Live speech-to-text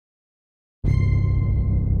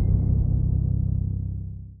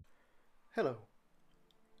Hello!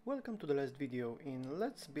 Welcome to the last video in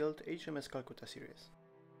Let's Build HMS Calcutta series.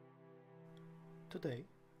 Today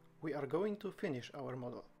we are going to finish our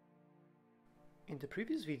model. In the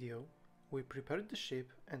previous video we prepared the ship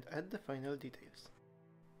and added the final details.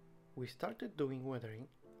 We started doing weathering,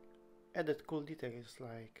 added cool details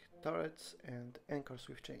like turrets and anchors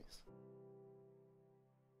with chains.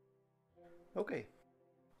 Okay,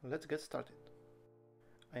 let's get started.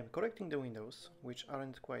 I am correcting the windows, which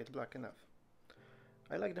aren't quite black enough.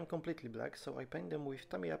 I like them completely black, so I paint them with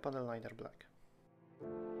Tamiya panel liner black.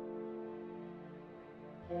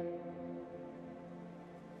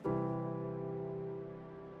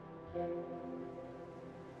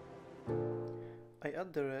 I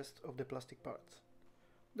add the rest of the plastic parts,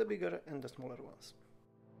 the bigger and the smaller ones.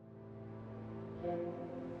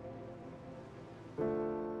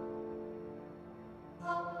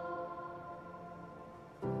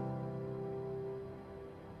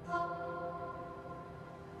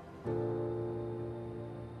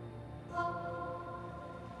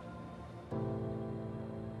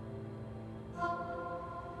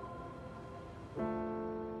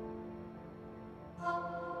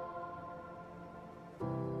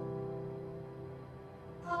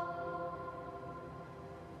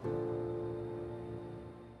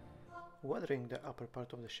 Weathering the upper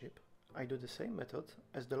part of the ship, I do the same method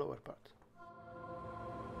as the lower part.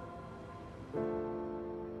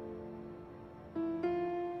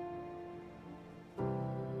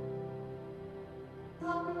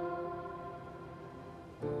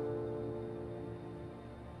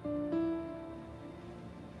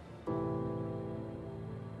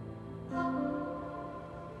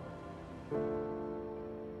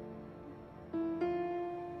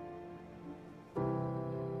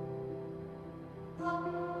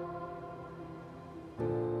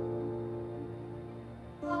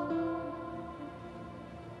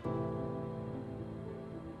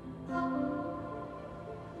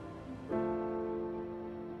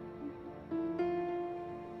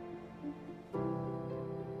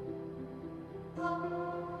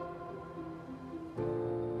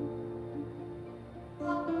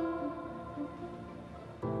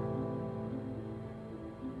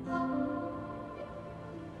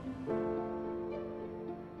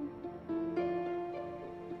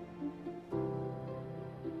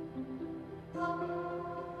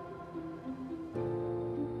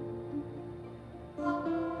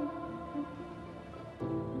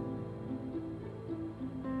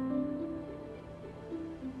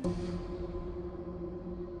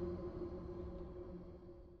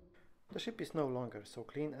 The ship is no longer so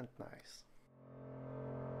clean and nice.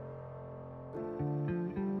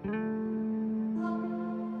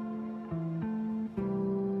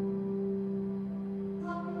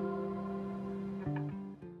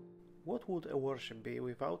 What would a warship be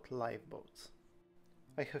without lifeboats?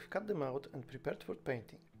 I have cut them out and prepared for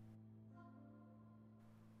painting.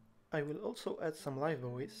 I will also add some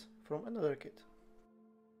lifebuoys from another kit.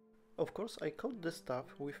 Of course, I coat the stuff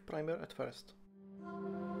with primer at first.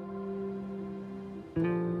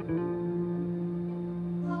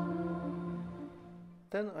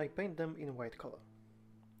 Then I paint them in white color.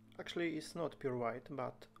 Actually, it's not pure white,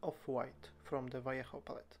 but off-white from the Vallejo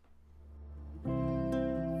palette.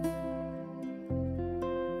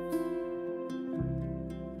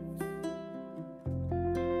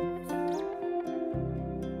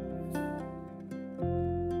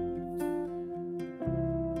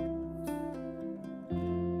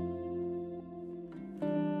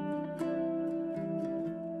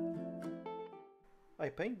 I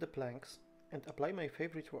paint the planks and apply my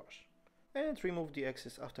favorite wash, and remove the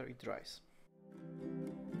excess after it dries.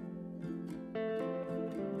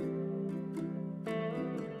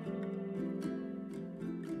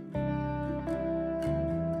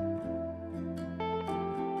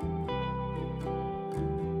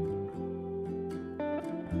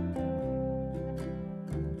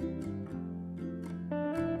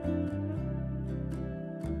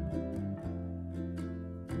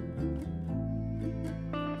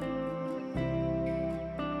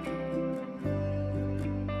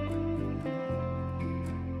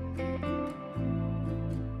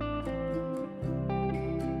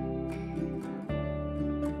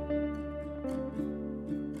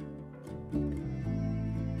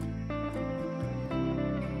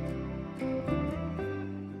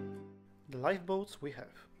 Lifeboats we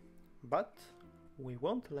have, but we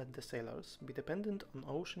won't let the sailors be dependent on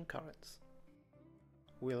ocean currents.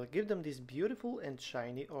 We'll give them these beautiful and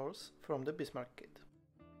shiny oars from the Bismarck kit.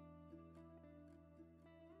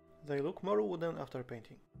 They look more wooden after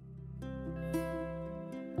painting.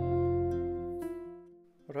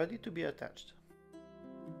 Ready to be attached.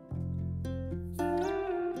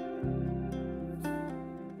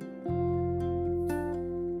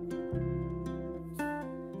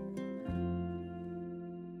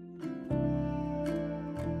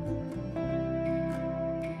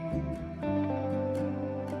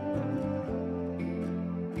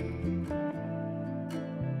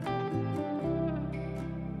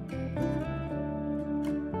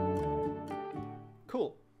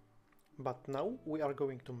 Cool! But now we are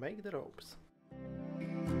going to make the ropes.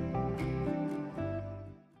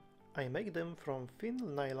 I make them from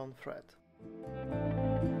thin nylon thread.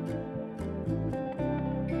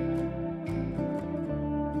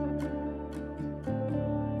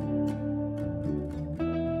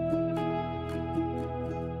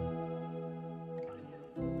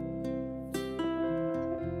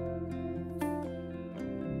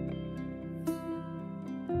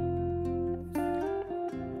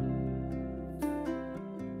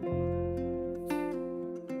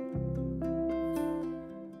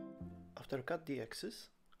 After cut the excess,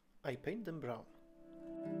 I paint them brown.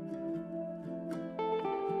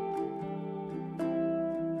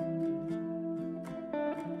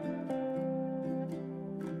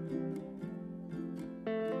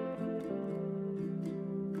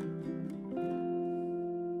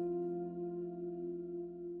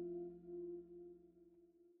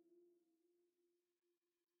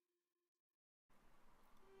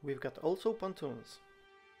 We've got also pontoons.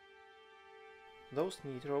 Those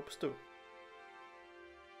need ropes too.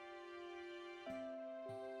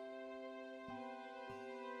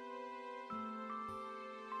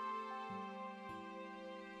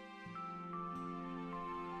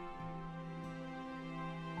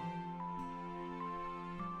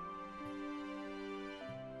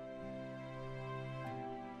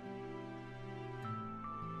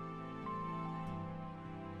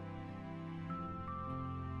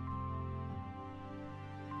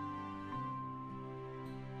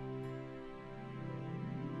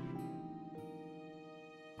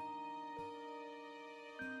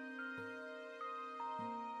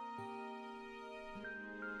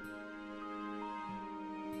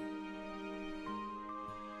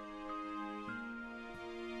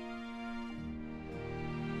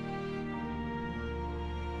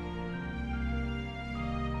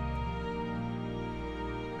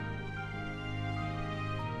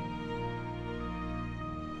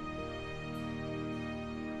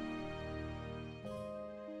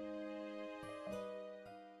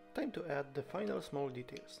 Time to add the final small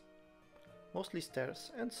details, mostly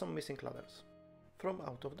stairs and some missing ladders, from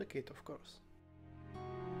out of the kit of course.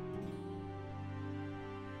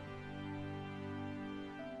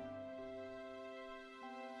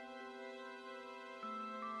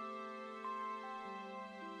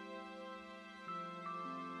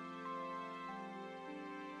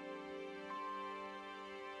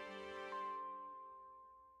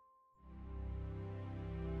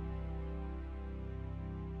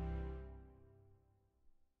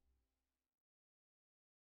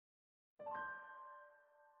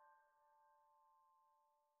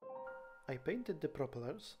 I painted the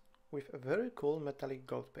propellers with a very cool metallic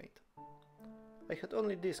gold paint. I had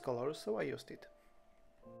only this color, so I used it.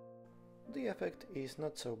 The effect is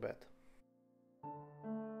not so bad.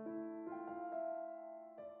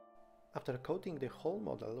 After coating the whole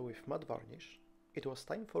model with matte varnish, it was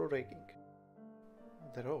time for rigging.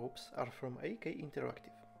 The ropes are from AK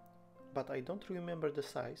Interactive, but I don't remember the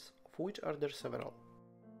size, of which are there several.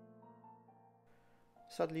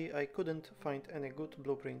 Sadly, I couldn't find any good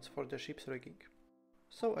blueprints for the ship's rigging,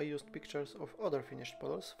 so I used pictures of other finished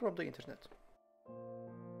models from the internet.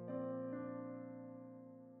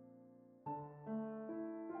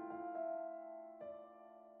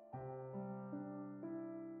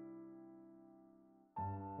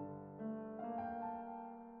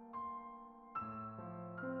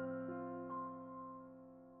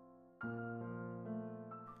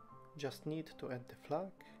 Just need to add the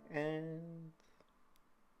flag and...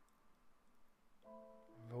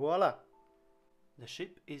 voila! The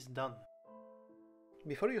ship is done.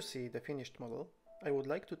 Before you see the finished model, I would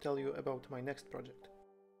like to tell you about my next project.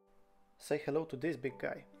 Say hello to this big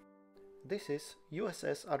guy. This is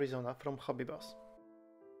USS Arizona from Hobby Boss.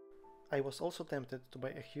 I was also tempted to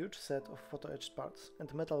buy a huge set of photo-etched parts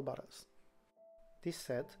and metal barrels. This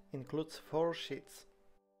set includes 4 sheets.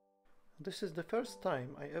 This is the first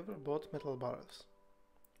time I ever bought metal barrels,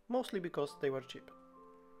 mostly because they were cheap.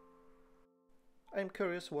 I'm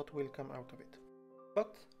curious what will come out of it,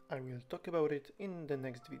 but I will talk about it in the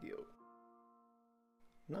next video.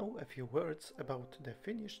 Now a few words about the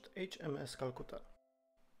finished HMS Calcutta.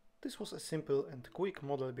 This was a simple and quick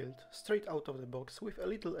model build straight out of the box with a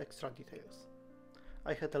little extra details.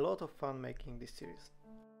 I had a lot of fun making this series.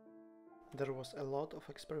 There was a lot of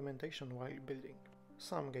experimentation while building.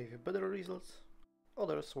 Some gave better results,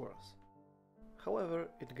 others worse. However,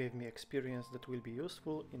 it gave me experience that will be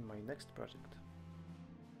useful in my next project.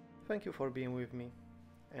 Thank you for being with me,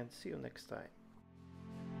 and see you next time.